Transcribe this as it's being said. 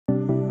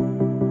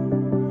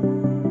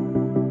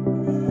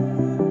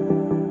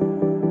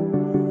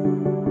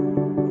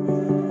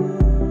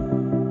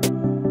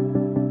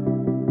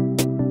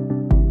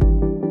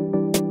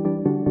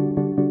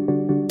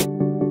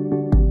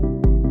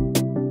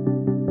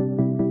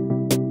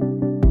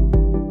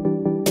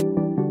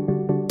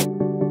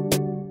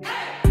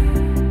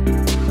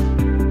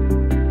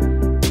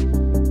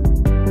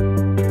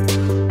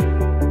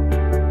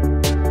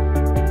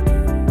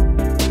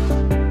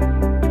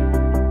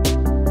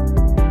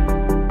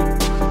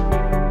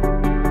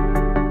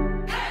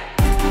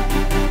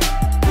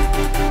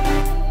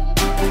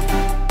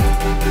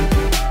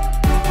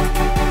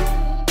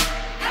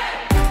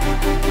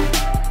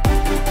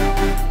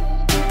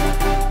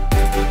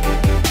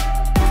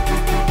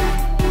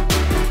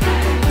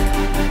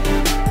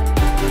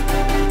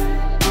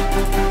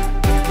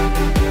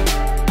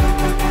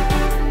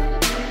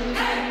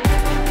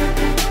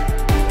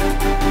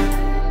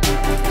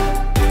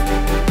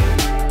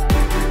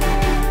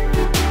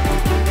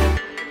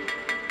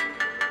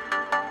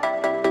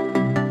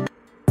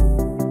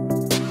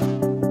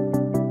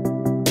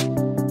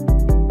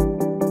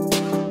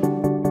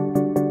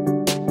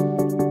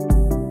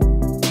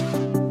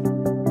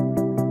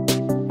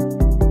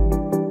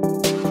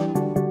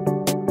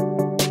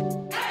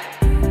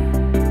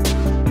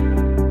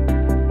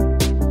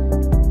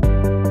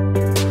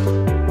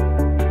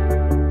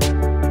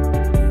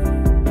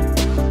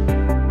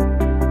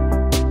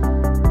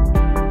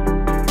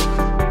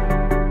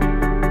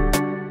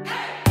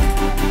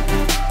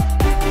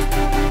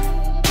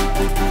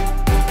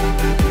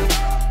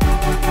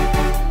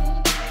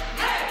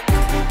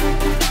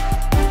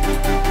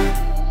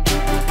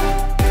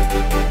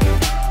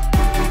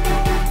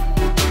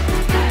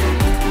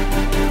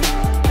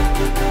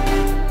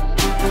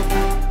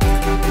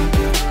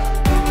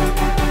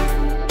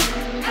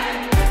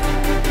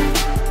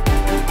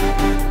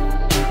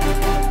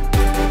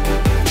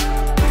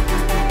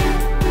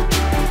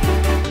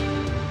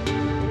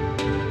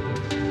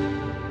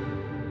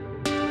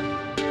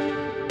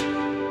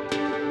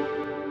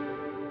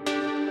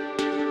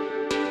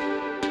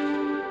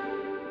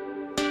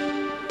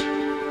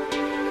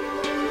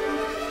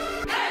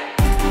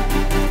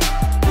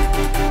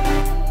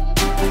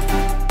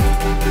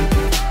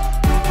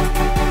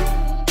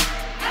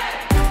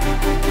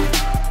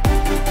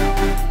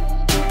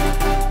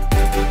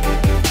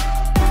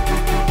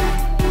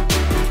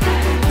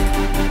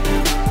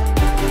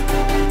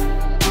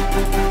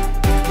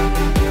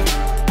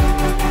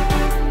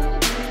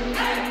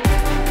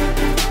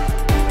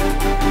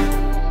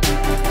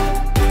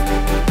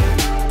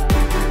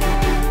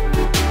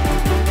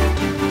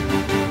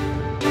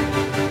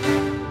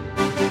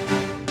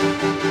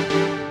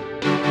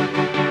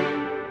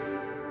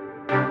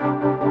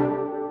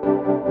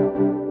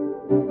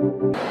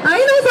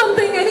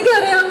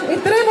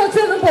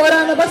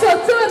പക്ഷെ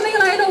ഒച്ച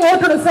വന്നെങ്കിൽ അതിന്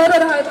വോട്ടിടും. സാർ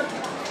ഒരു hi.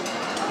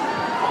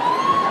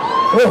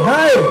 Oh,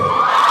 hi!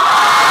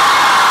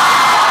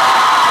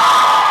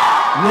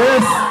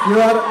 Yes, you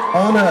are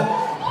honored.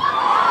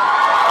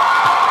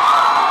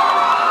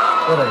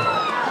 Alright.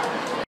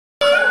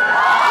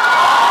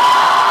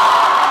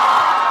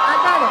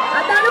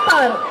 അതാണ്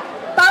പവർ.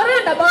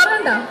 പവർ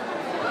കണ്ടോ?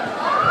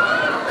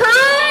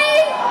 ഹായ്.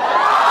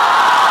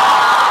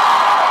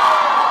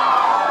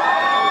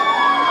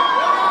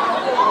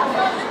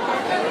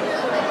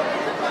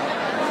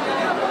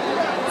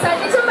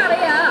 സണ്ണിച്ചൻ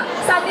പറയാ,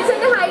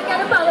 സണ്ണിച്ചന്റെ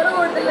ഹായ്ക്കാണ് പവർ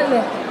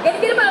കൊടുത്തില്ലല്ലേ.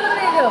 എനിക്കൊരു പവർ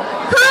തരുമോ?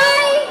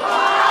 ഹായ്.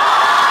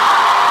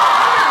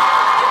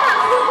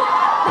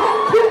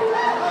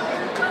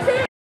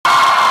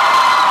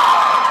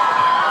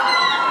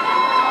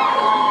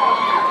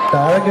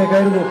 താഴെ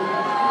കേൾക്കായിരുന്നു,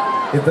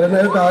 ഇത്ര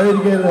നേരം താഴെ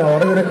ഇരിക്കായിരുന്നു,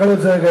 അവിടെ നിനക്കാൾ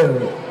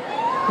ഉത്സാഹമായിരുന്നു.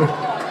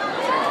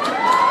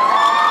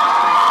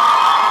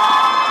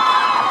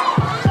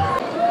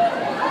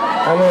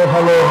 Hello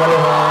hello hello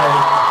hi.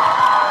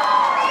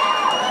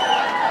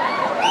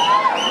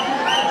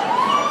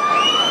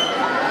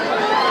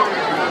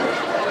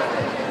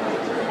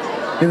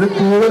 ഇത്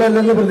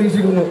കൂടുതലല്ലെന്ന്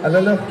പ്രതീക്ഷിക്കുന്നു,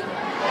 അല്ലല്ലോ?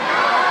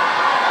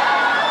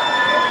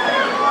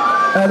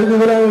 അത്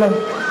കൂടുതലാണല്ലോ.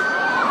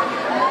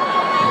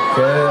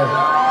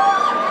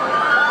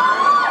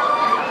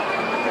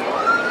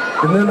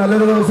 ഇന്ന്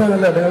നല്ലൊരു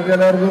ദിവസമാണല്ലേ നിങ്ങൾക്ക്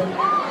എല്ലാവർക്കും?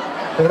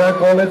 ഇവിടെ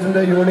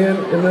കോളേജിന്റെ യൂണിയൻ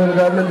ഇന്ന്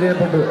ഉദ്ഘാടനം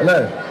ചെയ്യപ്പെട്ടു അല്ലേ?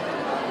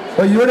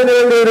 അപ്പൊ യൂണിയന്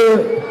വേണ്ടി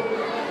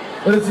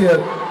ഒരു ചെയ്യാൻ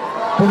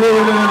പുതിയ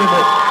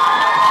യൂണിയനുണ്ട്.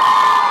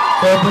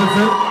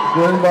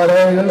 യൂണിയൻ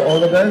ഭാരവാഹികൾ all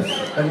the best,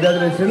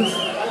 congratulations.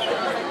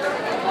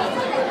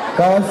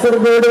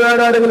 Kasaragod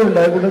വേറെ ആരെങ്കിലും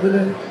ഉണ്ടോ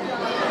കൂട്ടത്തില്?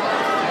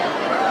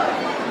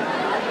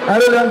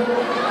 ആരല്ല?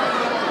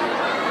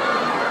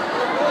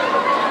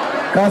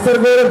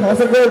 കാസർഗോഡ്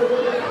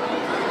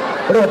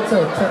ഒരു ഒച്ച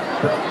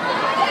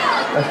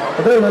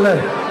അതേ ഉള്ളല്ലേ?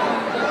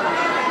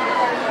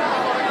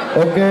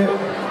 ഓക്കെ.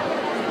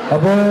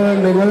 അപ്പോൾ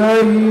നിങ്ങളെ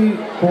ഈ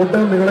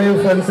കൂട്ടം, നിങ്ങളെ ഈ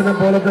ഫ്രണ്ട്സിനെ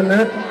പോലെ തന്നെ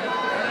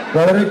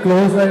വളരെ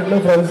ക്ലോസ് ആയിട്ടുള്ള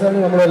ഫ്രണ്ട്സാണ്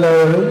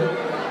നമ്മളെല്ലാവരും.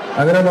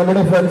 അങ്ങനെ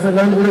നമ്മുടെ ഫ്രണ്ട്സ്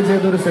എല്ലാം കൂടി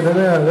ചെയ്തൊരു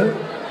സിനിമയാണ്.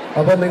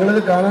 അപ്പൊ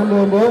നിങ്ങളിത് കാണാൻ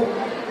പോകുമ്പോൾ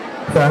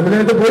ഫാമിലി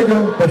ആയിട്ട് പോയിക്കോ,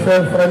 പക്ഷെ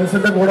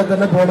ഫ്രണ്ട്സിന്റെ കൂടെ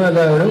തന്നെ പോകണം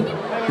എല്ലാവരും.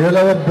 You will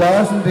have a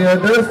blast in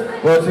theaters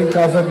watching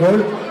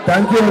Kasargold.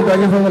 Thank you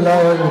for the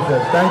love and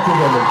wishes. Thank you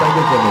so much. Thank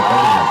you so much.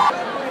 Thank you.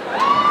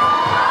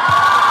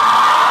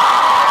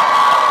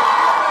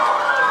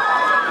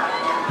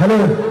 Hello.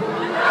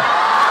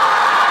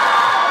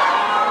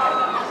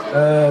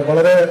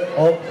 വളരെ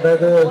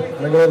അതായത്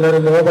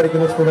നിങ്ങളെല്ലാവരും ലോ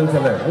പഠിക്കുന്ന സ്റ്റുഡൻസ്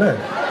അല്ലേ?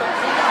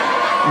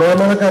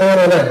 നിയമങ്ങളൊക്കെ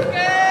അറിയാമോ അല്ലേ?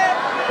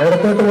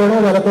 ഇടത്തോട്ട് പോകണോ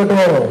വലത്തോട്ട്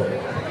പോകണോ?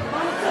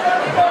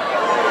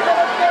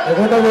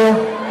 എങ്ങോട്ടാ പോ?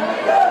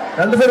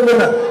 രണ്ട്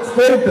സ്ഥലമില്ല,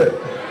 സ്ട്രേറ്റ്.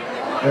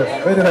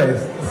 Very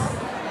nice.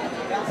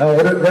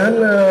 ഞാൻ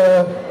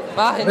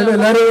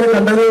എല്ലാവരും ഇവിടെ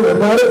കണ്ടത്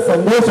ഒരുപാട്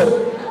സന്തോഷം.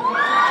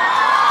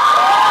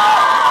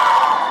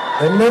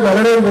 എന്നെ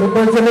വളരെ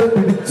നിർബന്ധിച്ച്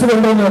പിടിച്ചു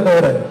കൊണ്ടുവന്നു കേട്ടോ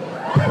അവിടെ.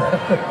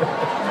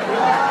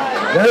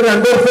 ഞാൻ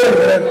 2 വർഷം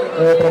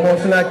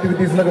പ്രൊമോഷണൽ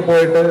ആക്ടിവിറ്റീസിലൊക്കെ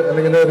പോയിട്ട്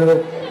അല്ലെങ്കിൽ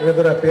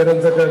ഇങ്ങനത്തെ ഒരു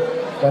അപ്പിയറൻസ് ഒക്കെ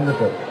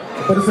വന്നിട്ട്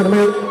ഇപ്പൊ ഒരു സിനിമ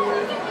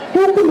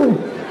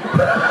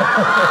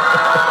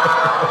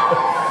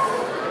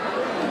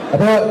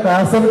അപ്പൊ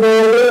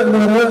കാസർഗോഡ് എന്ന്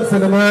പറഞ്ഞ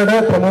സിനിമയുടെ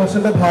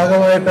പ്രൊമോഷന്റെ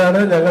ഭാഗമായിട്ടാണ്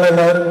ഞങ്ങൾ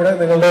എല്ലാവരും കൂടെ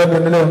നിങ്ങളുടെ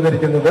മുന്നിൽ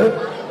വന്നിരിക്കുന്നത്.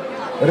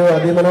 ഒരു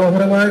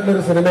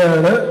അതിമനോഹരമായിട്ടുള്ളൊരു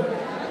സിനിമയാണ്.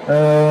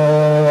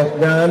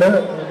 ഞാന്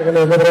ഇങ്ങനെ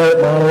എന്താ പറയാ,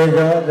 മാളവിക,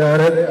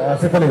 ഞാന്,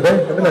 ആസിഫലി അല്ലേ?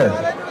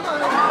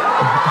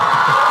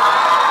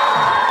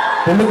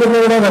 പുള്ളിക്കൊന്നും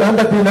ഇവിടെ വരാൻ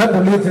പറ്റിയില്ല,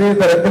 പുള്ളി ഇച്ചിരി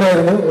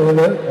തിരക്കിലായിരുന്നു.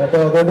 അപ്പൊ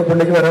അതുകൊണ്ട്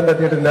പുള്ളിക്ക് വരാൻ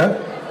പറ്റിയിട്ടില്ല.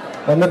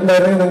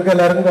 വന്നിട്ടുണ്ടായിരുന്നെങ്കിൽ നിങ്ങൾക്ക്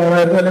എല്ലാവർക്കും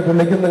കാണാമായിരുന്നു, അല്ലെങ്കിൽ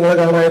പുള്ളിക്കും നിങ്ങളെ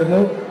കാണാമായിരുന്നു.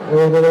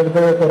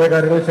 നമുക്ക് കുറെ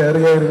കാര്യങ്ങൾ ഷെയർ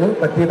ചെയ്യായിരുന്നു,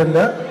 പറ്റിയിട്ടില്ല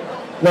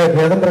അല്ലേ?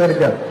 ഖേദം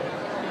പ്രകടിക്കാം.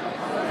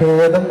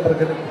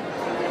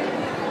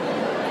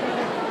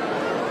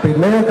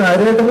 പിന്നെ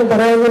കാര്യമായിട്ടൊന്നും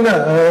പറയാനില്ല.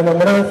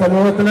 നമ്മുടെ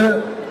സമൂഹത്തില്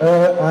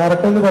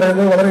ആർട്ട് എന്ന്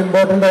പറയുന്നത് വളരെ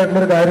ഇമ്പോർട്ടൻ്റ്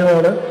ആയിട്ടുള്ളൊരു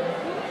കാര്യമാണ്.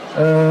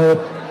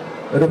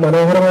 ഒരു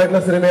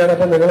മനോഹരമായിട്ടുള്ള സിനിമയാണ്.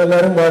 അപ്പം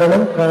നിങ്ങളെല്ലാവരും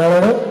വരണം,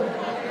 കാണണം.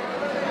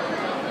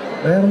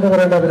 വേറെന്താ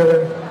പറയണ്ട അഭിനവ?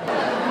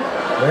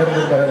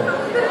 വേറെന്തും പറയണം?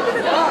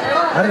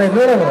 ആരുടെ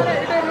എന്നോടാണോ?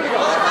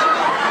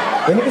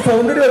 എനിക്ക്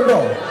സൗന്ദര്യം ഉണ്ടോ?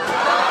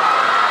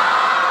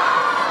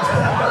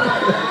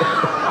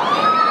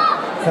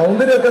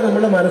 സൗന്ദര്യമൊക്കെ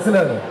നമ്മുടെ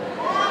മനസ്സിലാണ്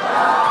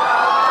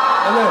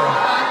അല്ലേ?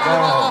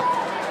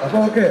 അപ്പൊ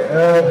ഓക്കെ,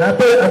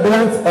 ഹാപ്പി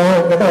അഡ്വാൻസ്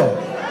കേട്ടോ.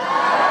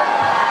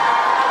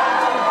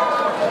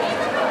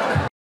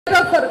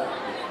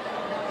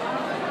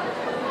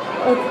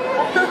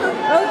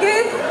 Okay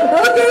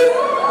okay.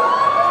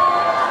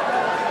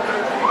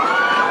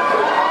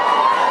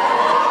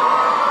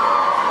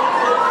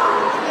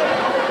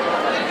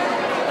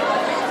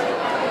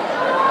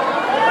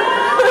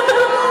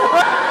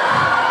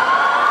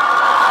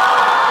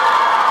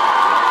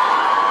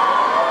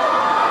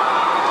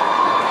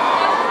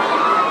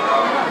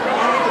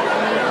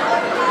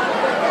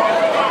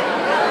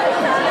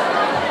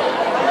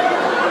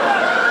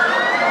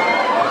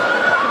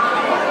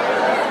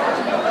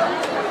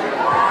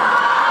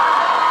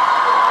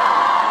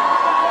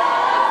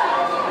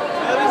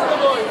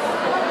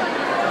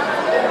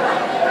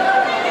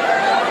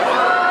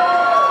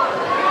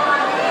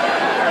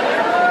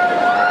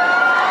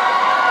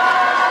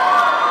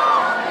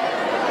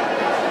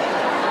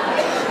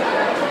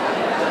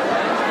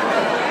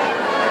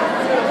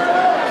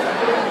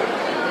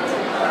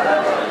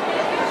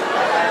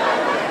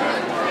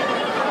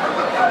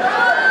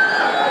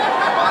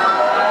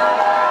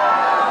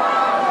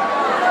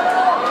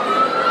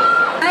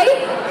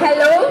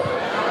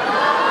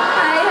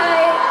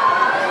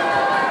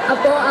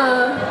 അപ്പോൾ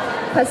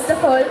ഫസ്റ്റ്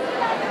ഓഫ് ഓൾ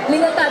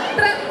നിങ്ങൾക്ക്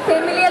അത്ര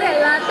ഫെമിലിയർ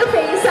അല്ലാത്ത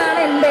ഫേസ് ആണ്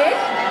എൻ്റെ.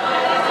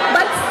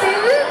 ബട്ട്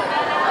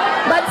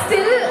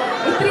സ്റ്റിൽ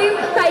ഇത്രയും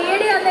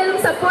കയ്യടി തന്നതിലും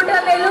support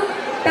തന്നതിലും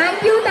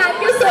thank you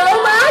so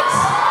much.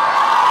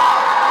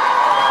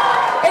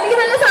 എനിക്ക്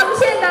നല്ല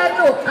സംശയം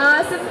ഉണ്ടായിരുന്നു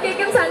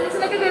ആസിഫിക്കും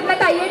സണ്ണിസിനൊക്കെ കിട്ടുന്ന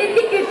കയ്യടി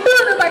എനിക്ക്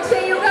കിട്ടുമെന്ന്. പക്ഷേ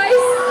യു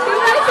ഗൈസ്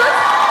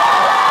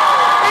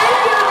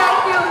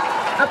താങ്ക് യു.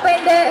 അപ്പൊ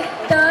എൻ്റെ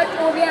തേർഡ്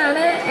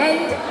മൂവിയാണ്.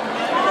 ആൻഡ്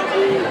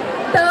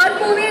തേർഡ്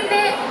മൂവി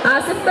എൻ്റെ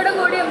ആസിഫിയുടെ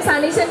കൂടെയും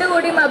സനീഷന്റെ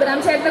കൂടെയും അബ്രാം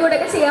ചേട്ടന്റെ കൂടെ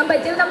ഒക്കെ ചെയ്യാൻ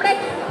പറ്റിയത്. നമ്മുടെ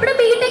ഇവിടെ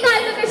ബിടെക്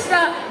ആർക്കൊക്കെ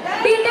ഇഷ്ടമാണ്?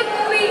 ബിടെക്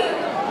മൂവി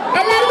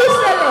എല്ലാവർക്കും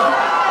ഇഷ്ടമല്ലേ?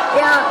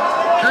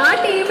 ആ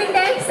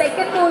ടീമിന്റെ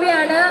സെക്കൻഡ്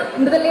മൂവിയാണ്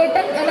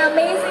മൃദുലേട്ടൻ ആൻഡ്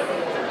അമേസിംഗ്.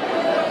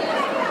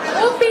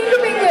 ഓ പിങ്ക്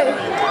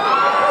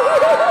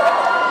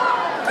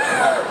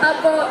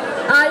അപ്പോ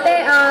ആളുടെ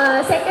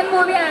സെക്കൻഡ്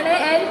മൂവിയാണ്.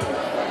 ആൻഡ്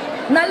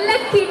നല്ല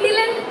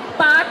കിടിലൻ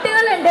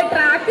പാട്ടുകളുണ്ട്,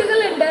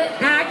 ട്രാക്കുകളുണ്ട്,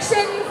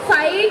 ആക്ഷൻ,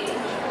 ഫൈറ്റ്,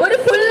 ഒരു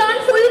ഫുൾ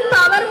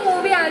പവർ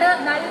മൂവിയാണ്.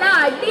 നല്ല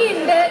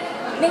അടിയുണ്ട്.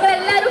 നിങ്ങൾ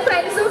എല്ലാവരും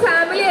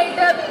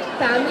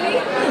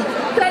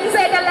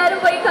ഫ്രണ്ട്സായിട്ട് എല്ലാവരും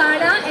പോയി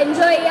കാണുക,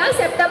 എൻജോയ് ചെയ്യുക.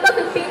 September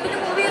 15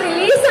 movie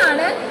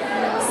റിലീസാണ്.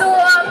 സോ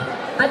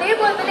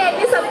അതേപോലെ തന്നെ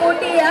എന്നെ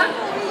സപ്പോർട്ട് ചെയ്യുക,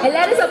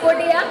 എല്ലാവരും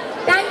സപ്പോർട്ട് ചെയ്യുക.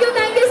 Thank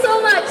you so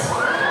much.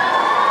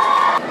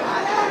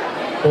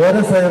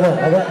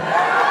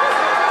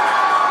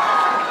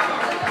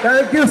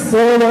 Thank you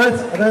so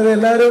much. അതായത്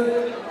എല്ലാവരും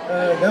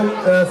ഞാൻ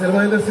സിനിമ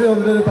ഇൻഡസ്ട്രി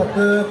വന്നിട്ട് ഒരു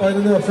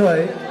 10-11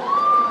 വർഷമായി.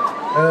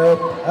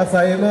 ആ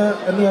സൈമ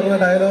എന്ന് പറഞ്ഞ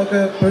ഡയലോഗ്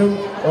എപ്പോഴും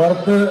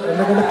ഓർത്ത്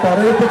എന്നെ കൊണ്ട്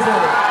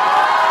പറയിപ്പിച്ചത്.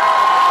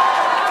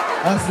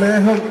 ആ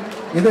സ്നേഹം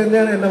ഇത്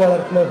തന്നെയാണ് എന്നെ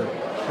വളർത്തുന്നത്.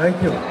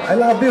 Thank you. I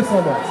love you so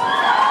much.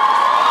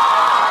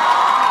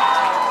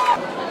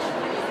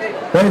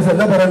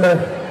 എന്താ പറയണ്ടേ?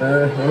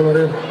 നിങ്ങൾ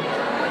പറയും.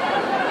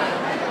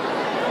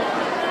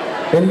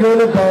 എനിക്ക്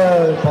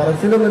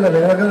പറച്ചിലൊന്നുമില്ല.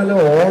 നിങ്ങളൊക്കെ നല്ല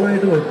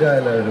ഓണായിട്ട് വെക്കുക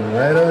എല്ലാവരും.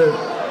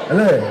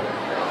 അല്ലേ?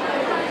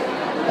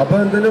 അപ്പൊ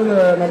എന്തെങ്കിലും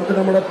നമുക്ക്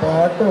നമ്മുടെ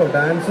പാട്ടോ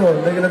ഡാൻസോ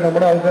എന്തെങ്കിലും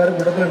നമ്മുടെ ആൾക്കാർ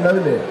കൂട്ടത്തിൽ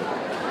ഉണ്ടാവില്ലേ?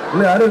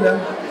 ഇല്ല, ആരുമില്ല.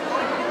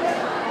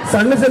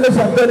 സണ്ണിസിന്റെ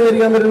ശബ്ദം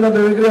അനുകരിക്കാൻ പറ്റുന്ന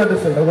മിമിക്രി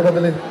ആർട്ടിസ്റ്റ് ഉണ്ടോ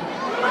കൂട്ടത്തില്?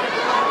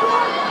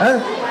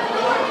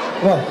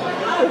 വാ,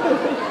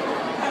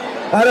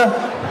 ആരാ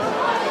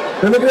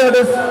മിമിക്രി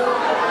ആർട്ടിസ്റ്റ്?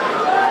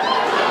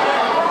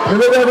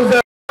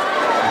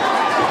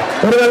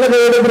 ഒരു നല്ല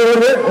പേര്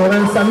പ്രവര്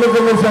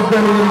സണ്ണിസിന്റെ ശബ്ദം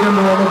അനുകരിക്കാൻ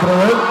പോകുന്ന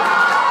പ്രവർ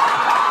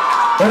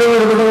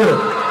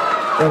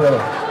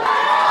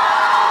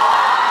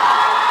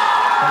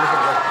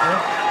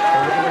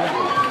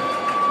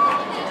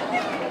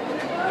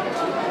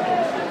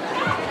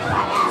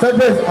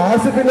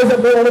ആസിഫിന്റെ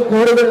ശബ്ദമാണ്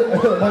കൂടുതൽ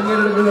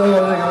ഭംഗിയെടുക്കുന്നത്.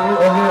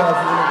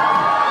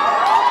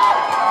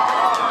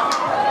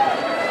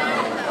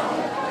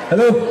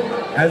 ഹലോ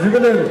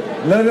ആസിഫിന്റെ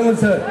എല്ലാവരും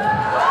സർ.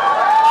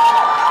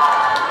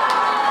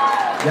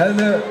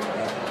 ഞാനിന്ന്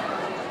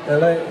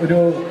ഇവിടെ ഒരു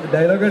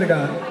ഡയലോഗ്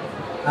എടുക്കാം.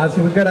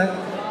 ആസിഫിക്കയുടെ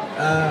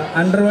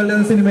അണ്ടർവേൾഡ്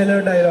എന്ന സിനിമയിലെ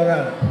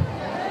ഡയലോഗാണ്.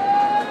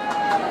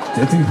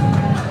 ചേച്ചി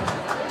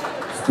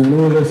സ്കൂള്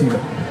പോലെ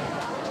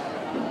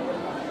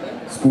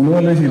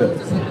ശീലം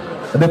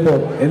അതിപ്പോ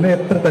എന്നെ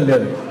എത്ര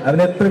തല്ലിയാലും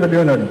അവനെ എത്ര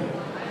വലിയവനാണ്.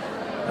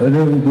 അവന്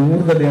 100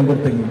 തല്ലി ഞാൻ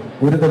പുറത്തേക്ക്,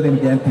 ഒരു തല്ലി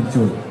എനിക്ക് ഞാൻ തിരിച്ചു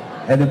പോകും.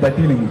 അതിനെ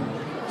പറ്റിയില്ലെങ്കിൽ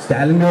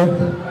സ്റ്റാലിനോ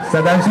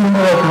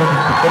സദാശിവനോ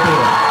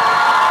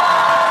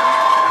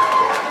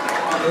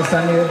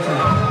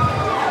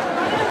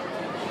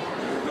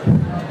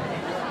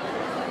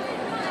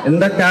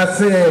എന്താ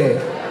കാസ്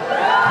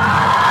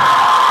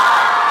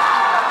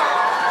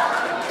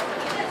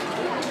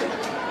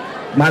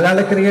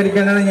മലയാളക്കറി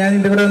അടിക്കാനാണ് ഞാൻ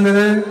ഇതിന്റെ കൂടെ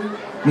വന്നത്.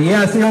 നീ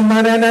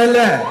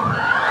അസുഖന്മാരല്ലേ?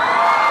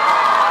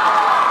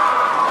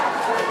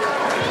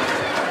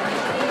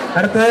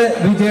 അടുത്ത്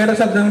വിജയുടെ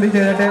ശബ്ദം കൂടി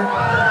ചെയ്തിട്ട്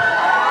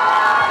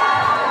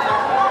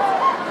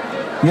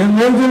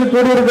எங்கேயும்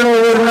கூடி இருக்கிற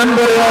ஒரு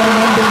நண்பர்களே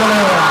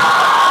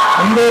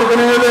இங்க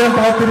இருக்கிற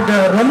பார்த்திருக்க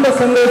ரொம்ப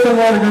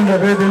சந்தோஷமா இருக்கு. இந்த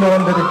வேதியில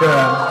வந்திருக்க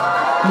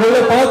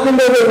உங்களை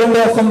பார்க்கும்போது ரொம்ப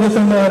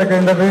சந்தோஷமா இருக்கு.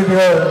 இந்த வேதிய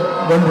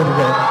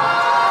வந்திருக்க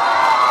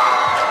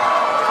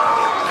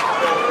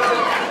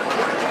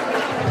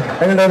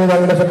എങ്ങനെയായിരുന്നു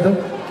ഞങ്ങളുടെ ശബ്ദം?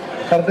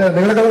 കറക്റ്റ്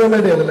നിങ്ങളെ കളഞ്ഞ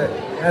വേദിയല്ലേ?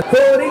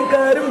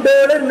 കോരിക്കാരും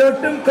ഡോളർ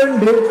നോട്ടും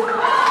കൊണ്ട്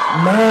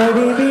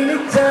മാടി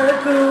വിളിച്ച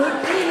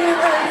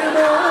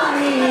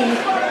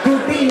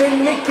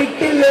കൂട്ടിലെന്നെ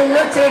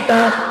കിട്ടില്ലെന്നോ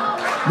ചേട്ടാ,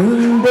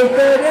 നിന്റെ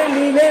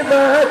കരളിലെ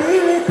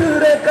വാതിൽ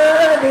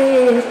തുറക്കാതെ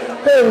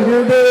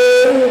തരുതേ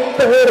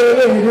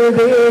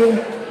തരരുതേ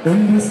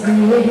എന്റെ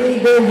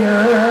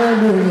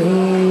സ്നേഹിതനാണു നീ.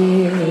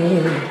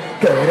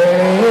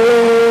 കരളേ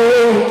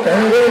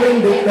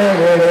കരളിന്റെ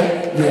കരളെ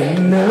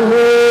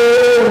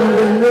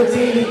എന്നോടൊന്ന്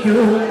ചിരിക്കൂ.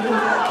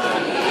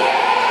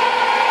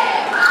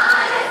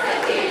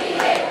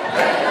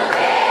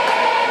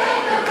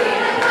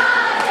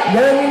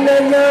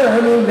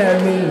 ഞാനില്ല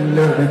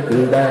നിന്നോട്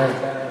കൂടാൻ,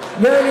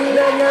 ഞാനില്ല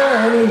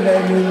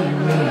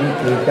നിന്നോട്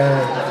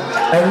കൂടാൻ.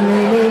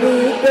 അങ്ങനെ നീ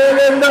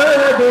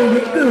കലമാതെ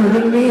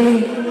കുറുമി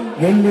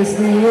എന്റെ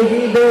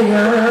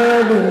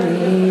സ്നേഹിതനാണു നീ.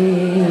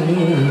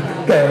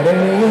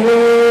 കരളേ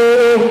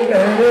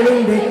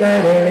കരളിന്റെ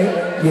കരളെ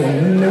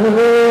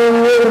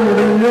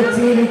എന്നോടൊന്ന്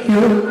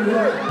ചിരിക്കൂ.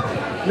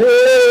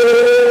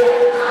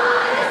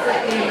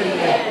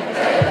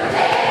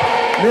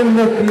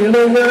 നിന്ന്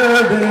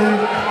കിണങ്ങാതെ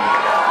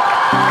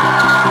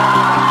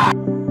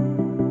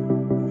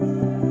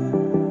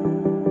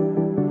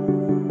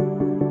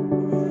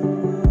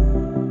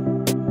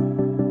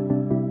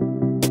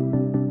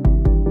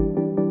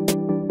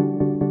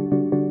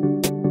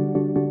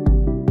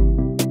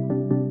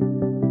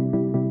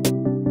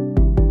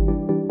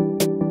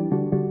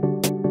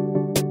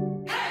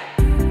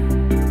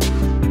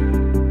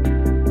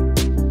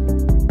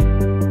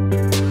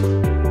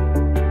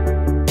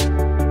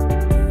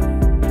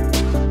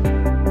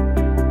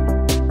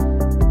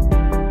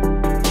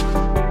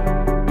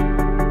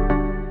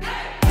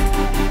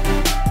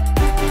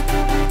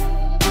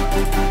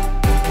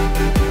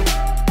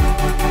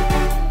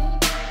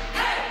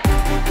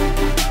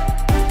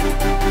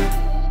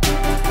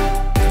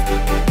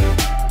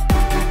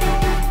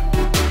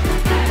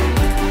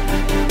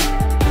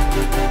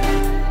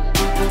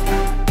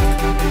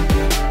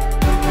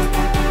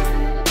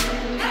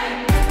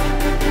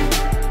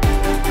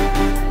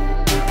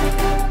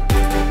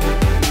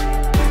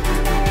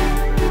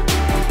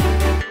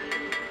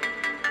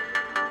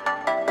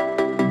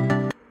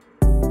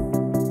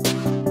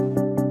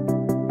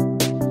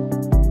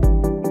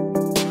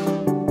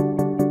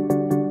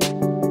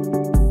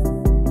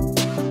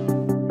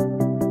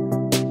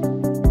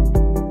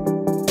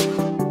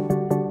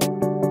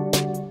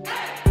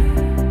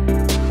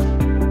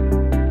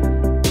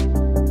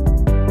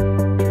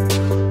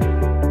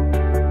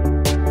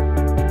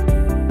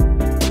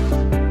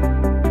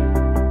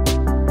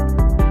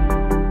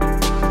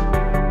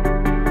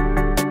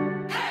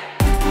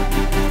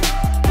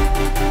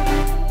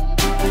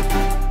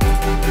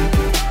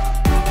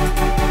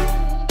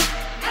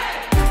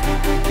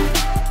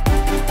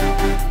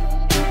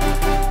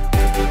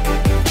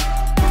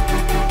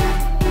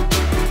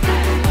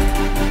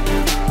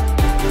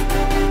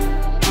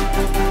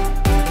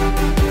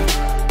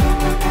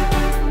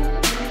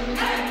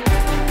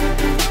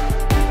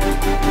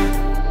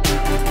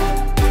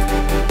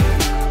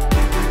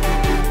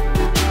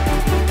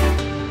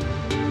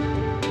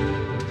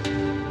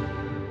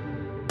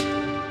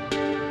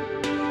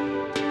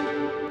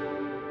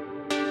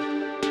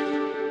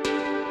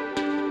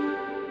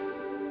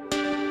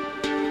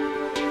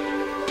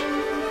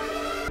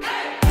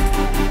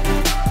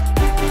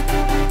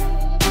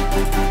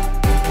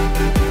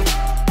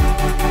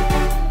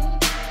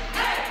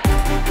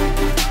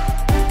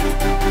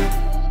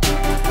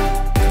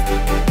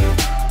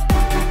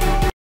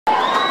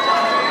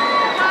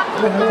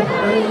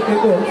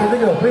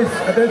Please,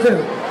 attention.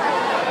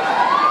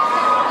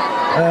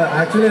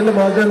 Actually, in the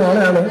birthday,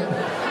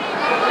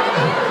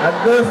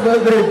 advance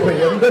birthday.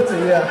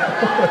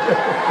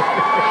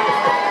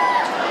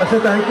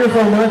 Thank you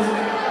so much.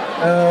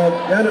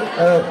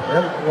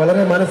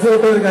 വളരെ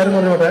മനസ്സിലോട്ട് ഒരു കാര്യം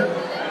പറഞ്ഞോട്ടെ.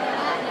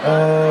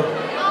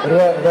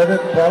 അതായത്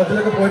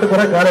കോളേജിലൊക്കെ പോയിട്ട്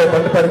കുറെ കാലമായി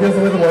പണ്ട് പഠിക്കുന്ന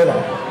സമയത്ത്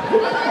പോയതാണ്.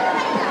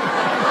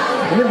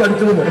 ഇനി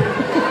പഠിച്ചു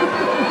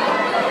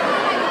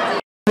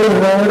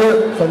ഒരുപാട്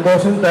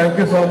സന്തോഷം. Thank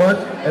you so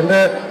much. എൻ്റെ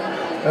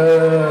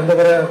എന്താ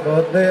പറയുക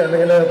ബർത്ത്ഡേ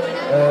അല്ലെങ്കിൽ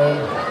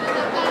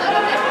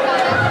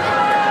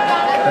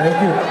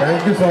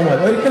താങ്ക് യു സോ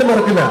മച്ച്. ഒരിക്കലും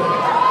മറക്കില്ല.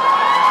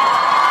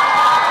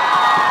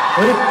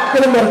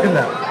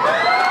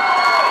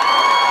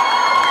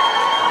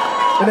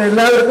 പിന്നെ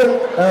എല്ലാവർക്കും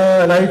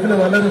ലൈഫിൽ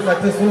നല്ലൊരു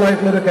സക്സസ്ഫുൾ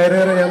ആയിട്ടുള്ളൊരു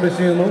കരിയർ ഞാൻ വിഷ്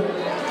ചെയ്യുന്നു.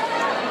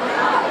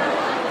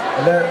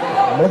 അല്ലെ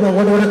നമ്മളൊന്നും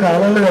അങ്ങോട്ടും കൂടെ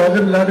കാണാനുള്ള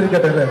യോഗം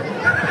ഇല്ലാണ്ടിരിക്കട്ടെ അല്ലേ.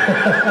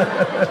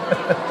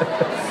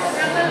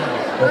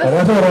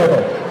 തമാശ പറയാട്ടോ.